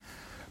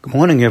Good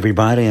morning,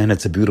 everybody, and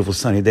it's a beautiful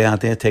sunny day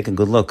out there. Take a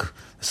good look.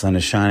 The sun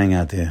is shining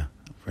out there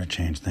for a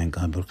change. Thank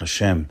God, Baruch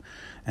Hashem.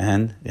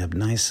 And you have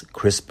nice,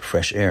 crisp,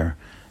 fresh air.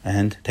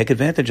 And take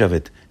advantage of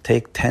it.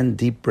 Take 10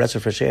 deep breaths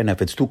of fresh air. And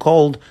if it's too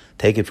cold,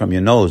 take it from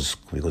your nose,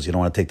 because you don't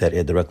want to take that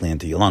air directly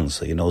into your lungs,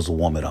 so your nose will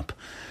warm it up.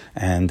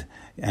 And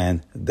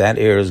that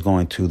air is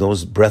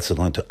those breaths are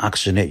going to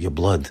oxygenate your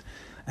blood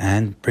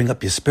and bring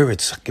up your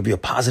spirits, give you a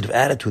positive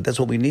attitude. That's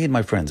what we need,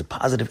 my friends, a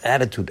positive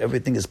attitude.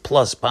 Everything is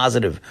plus,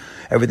 positive.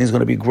 Everything's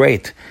going to be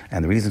great.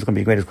 And the reason it's going to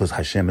be great is because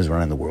Hashem is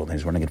running the world, and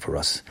He's running it for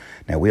us.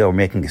 Now, we are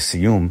making a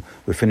siyum.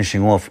 We're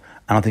finishing off.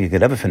 I don't think you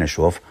could ever finish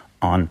off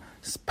on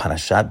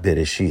Parashat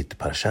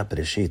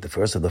Bereshit, the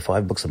first of the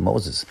 5 books of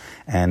Moses.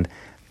 And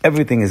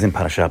everything is in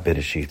Parashat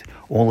Bereshit.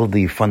 All of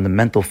the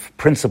fundamental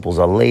principles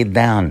are laid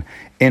down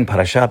in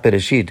Parashat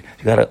Bereshit.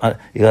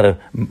 You gotta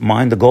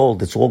mine the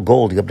gold. It's all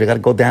gold. You gotta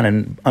go down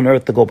and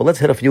unearth the gold. But let's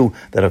hit a few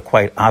that are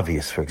quite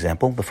obvious. For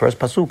example, the first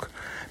pasuk,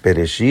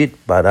 Bereshit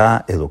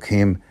bara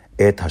Elokim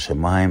et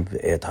hashemayim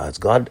ve'et ha'aretz.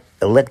 God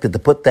elected to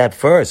put that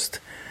first.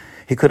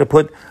 He could have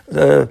put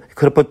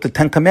the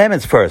 10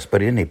 Commandments first,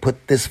 but he didn't. He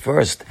put this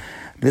first.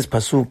 This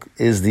pasuk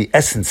is the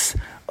essence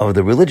of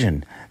the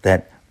religion,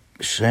 that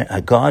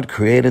God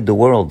created the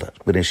world.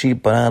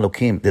 Bereshit bara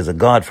Elokim. There's a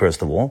God,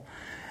 first of all,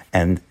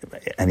 and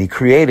He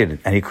created it,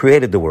 and He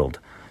created the world.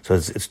 So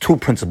it's 2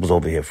 principles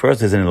over here.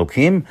 First, there's an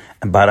Elokim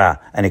and bara,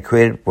 and He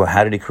created. Well,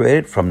 how did He create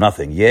it? From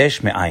nothing.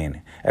 Yesh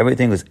me'ayin.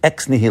 Everything was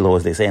ex nihilo,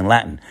 as they say in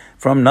Latin,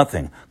 from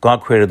nothing. God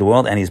created the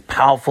world, and He's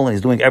powerful, and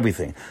He's doing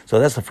everything. So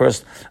that's the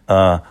first,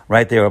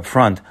 right there up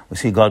front. We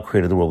see God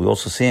created the world. We're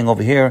also seeing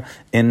over here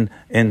in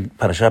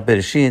Parashat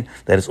Bereshit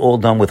that it's all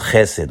done with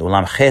chesed.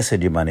 Olam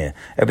chesed yibaneh.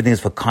 Everything is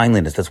for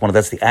kindliness.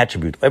 That's the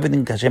attribute.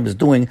 Everything Hashem is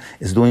doing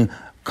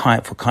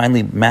for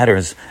kindly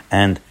matters,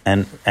 and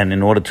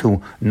in order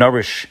to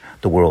nourish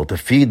the world, to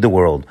feed the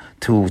world,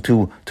 to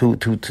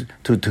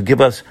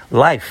give us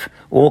life,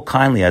 all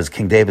kindly, as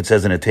King David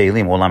says in the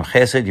Tehillim, Olam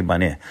Chesed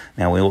Yibaneh.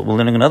 Now we're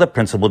learning another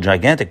principle,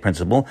 gigantic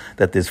principle,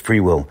 that there's free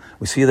will.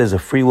 We see there's a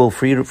free will,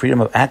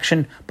 freedom of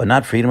action, but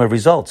not freedom of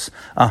results.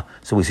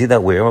 So we see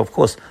that where, of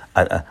course,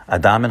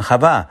 Adam and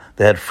Chava,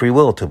 they had free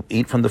will to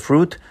eat from the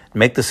fruit,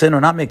 make the sin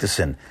or not make the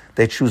sin.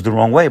 They choose the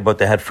wrong way, but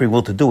they had free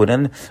will to do it.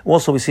 And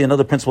also we see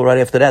another principle right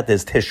after that.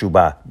 There's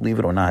teshubah, believe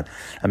it or not.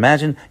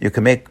 Imagine you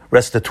can make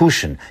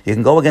restitution. You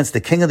can go against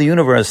the king of the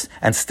universe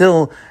and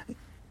still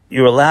he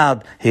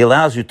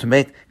allows you to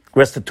make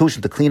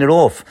restitution, to clean it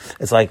off.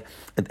 It's like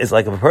if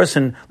a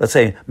person, let's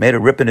say, made a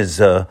rip in his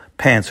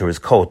pants or his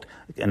coat,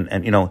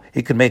 and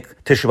he could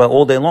make teshuvah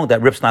all day long.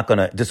 That rip's not going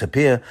to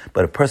disappear.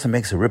 But a person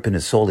makes a rip in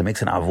his soul. He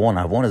makes an avon.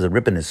 Avon is a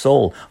rip in his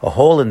soul, a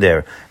hole in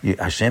there.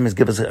 Hashem is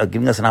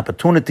giving us an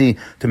opportunity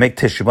to make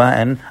teshuvah,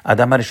 and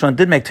Adam HaRishon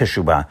did make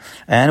teshuvah,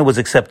 and it was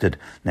accepted.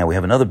 Now we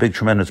have another big,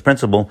 tremendous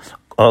principle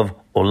of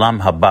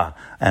Olam Haba.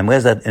 And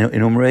where's that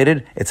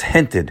enumerated? It's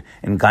hinted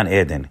in Gan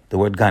Eden. The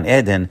word Gan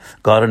Eden,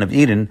 Garden of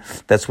Eden,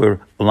 that's where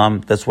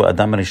Adam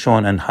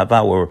HaRishon and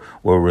Hava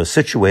were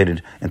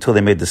situated until they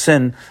made the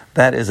sin.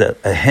 That is a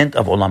hint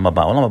of Olam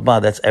Haba. Olam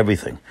Haba, that's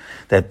everything.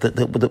 That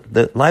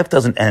the life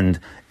doesn't end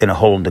in a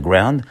hole in the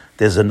ground.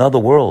 There's another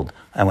world.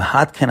 And we're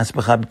preparing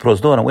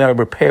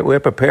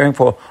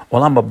for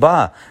Olam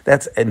Haba.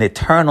 That's an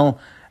eternal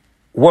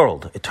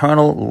world,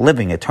 eternal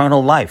living,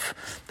 eternal life.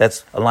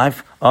 That's a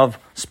life of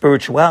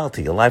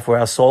spirituality, a life where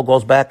our soul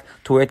goes back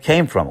to where it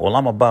came from.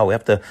 Olam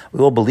Haba, we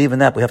all believe in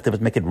that. We have to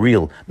make it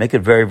real, make it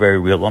very, very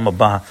real. Olam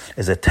Haba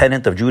is a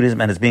tenet of Judaism,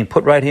 and it's being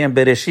put right here in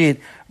Bereshit,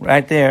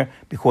 right there,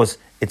 because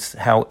it's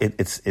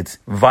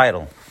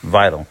vital.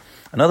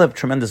 Another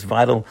tremendous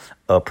vital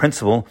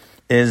principle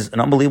is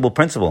an unbelievable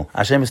principle.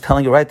 Hashem is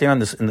telling you right there in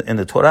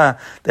the Torah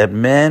that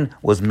man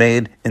was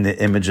made in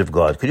the image of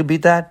God. Could you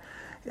beat that?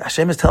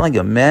 Hashem is telling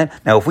you, man.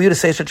 Now, if we were to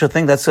say such a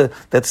thing, that's a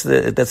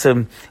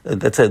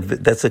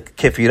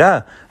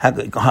kefirah.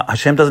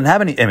 Hashem doesn't have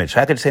any image.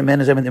 How could you say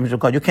man is in the image of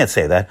God? You can't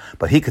say that,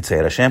 but He could say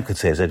it. Hashem could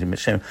say it.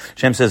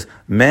 Hashem says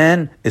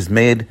man is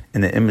made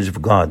in the image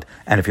of God.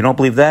 And if you don't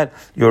believe that,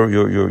 you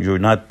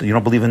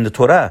don't believe in the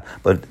Torah.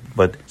 But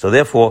so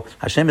therefore,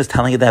 Hashem is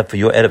telling you that for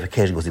your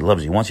edification, because He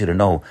loves you. He wants you to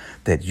know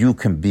that you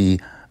can be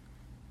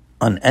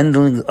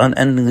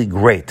unendingly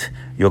great.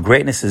 Your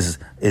greatness is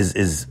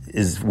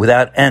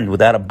without end,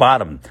 without a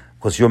bottom,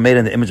 because you're made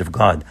in the image of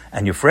God.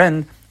 And your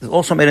friend is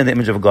also made in the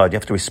image of God. You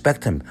have to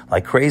respect him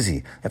like crazy.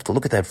 You have to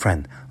look at that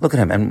friend. Look at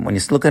him. And when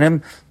you look at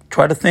him,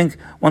 try to think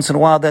once in a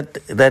while that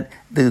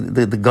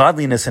the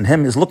godliness in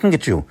him is looking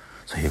at you.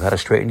 So you got to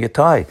straighten your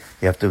tie.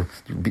 You have to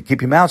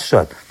keep your mouth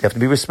shut. You have to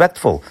be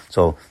respectful.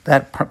 So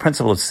that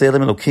principle of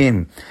Tselem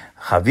Elokim,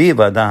 Chaviv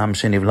Adam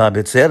Shenivla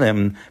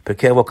B'Tselem,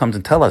 Pirkei Avot comes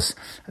and tell us,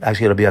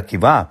 actually Rabbi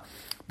Akiva,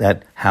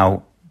 that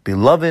how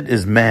beloved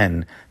is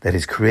man that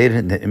is created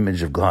in the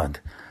image of God.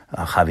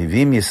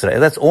 Chavivim Yisrael,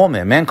 that's all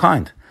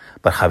mankind.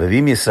 But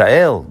Chavivim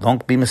Yisrael,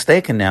 don't be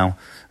mistaken now,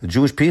 the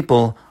Jewish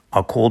people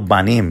are called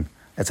Banim.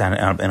 That's in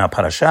our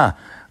parasha.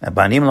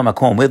 Banim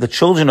Lamakom, we're the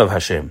children of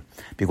Hashem.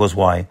 Because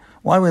why?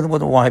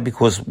 Why?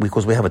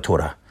 Because we have a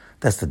Torah.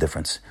 That's the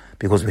difference.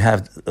 Because we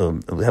have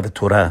a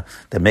Torah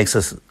that makes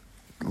us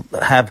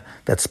have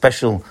that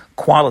special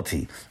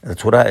quality. The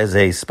Torah is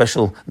a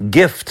special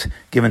gift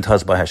given to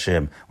us by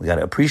Hashem. We got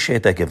to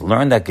appreciate that gift,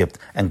 learn that gift,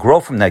 and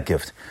grow from that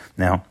gift.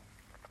 Now,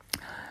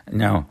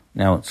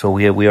 so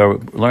we are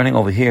learning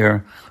over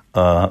here.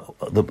 I'd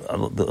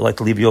like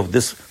to leave you with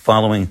this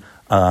following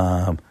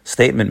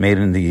statement made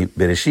in the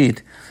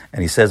Bereshit,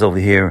 and he says over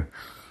here.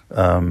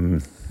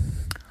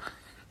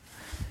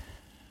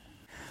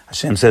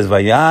 Hashem says,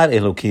 "Vayar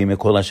Elokim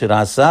ekol asher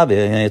asa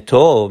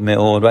tov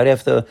me'od." Right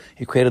after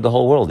He created the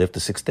whole world, after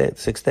 6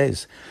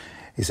 days,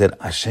 He said,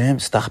 Hashem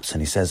stops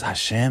and He says,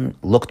 Hashem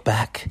looked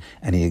back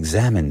and He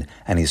examined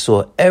and He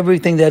saw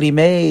everything that He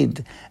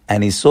made,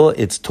 and He saw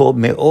it's tov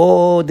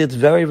me'od. It's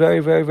very,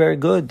 very, very, very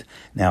good.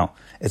 Now,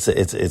 it's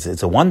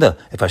a wonder.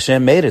 If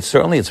Hashem made it,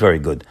 certainly it's very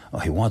good. Oh,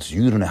 He wants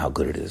you to know how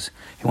good it is.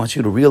 He wants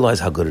you to realize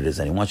how good it is,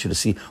 and He wants you to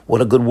see what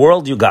a good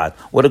world you got,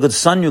 what a good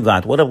son you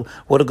got, what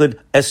a good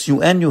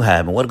SUN you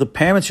have, and what a good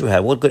parents you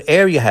have, what good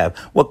air you have,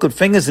 what good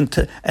fingers and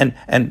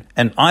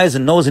eyes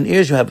and nose and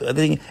ears you have.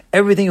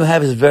 Everything you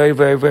have is very,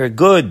 very, very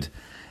good.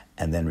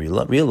 And then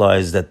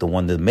realize that the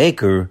one, the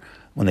Maker,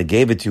 when they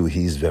gave it to you,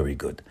 He's very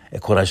good.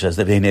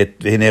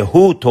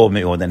 Who told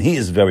me, then He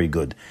is very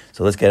good.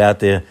 So let's get out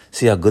there,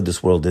 see how good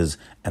this world is,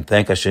 and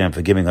thank Hashem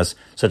for giving us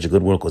such a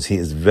good world, because He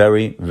is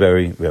very,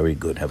 very, very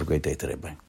good. Have a great day today. Bye.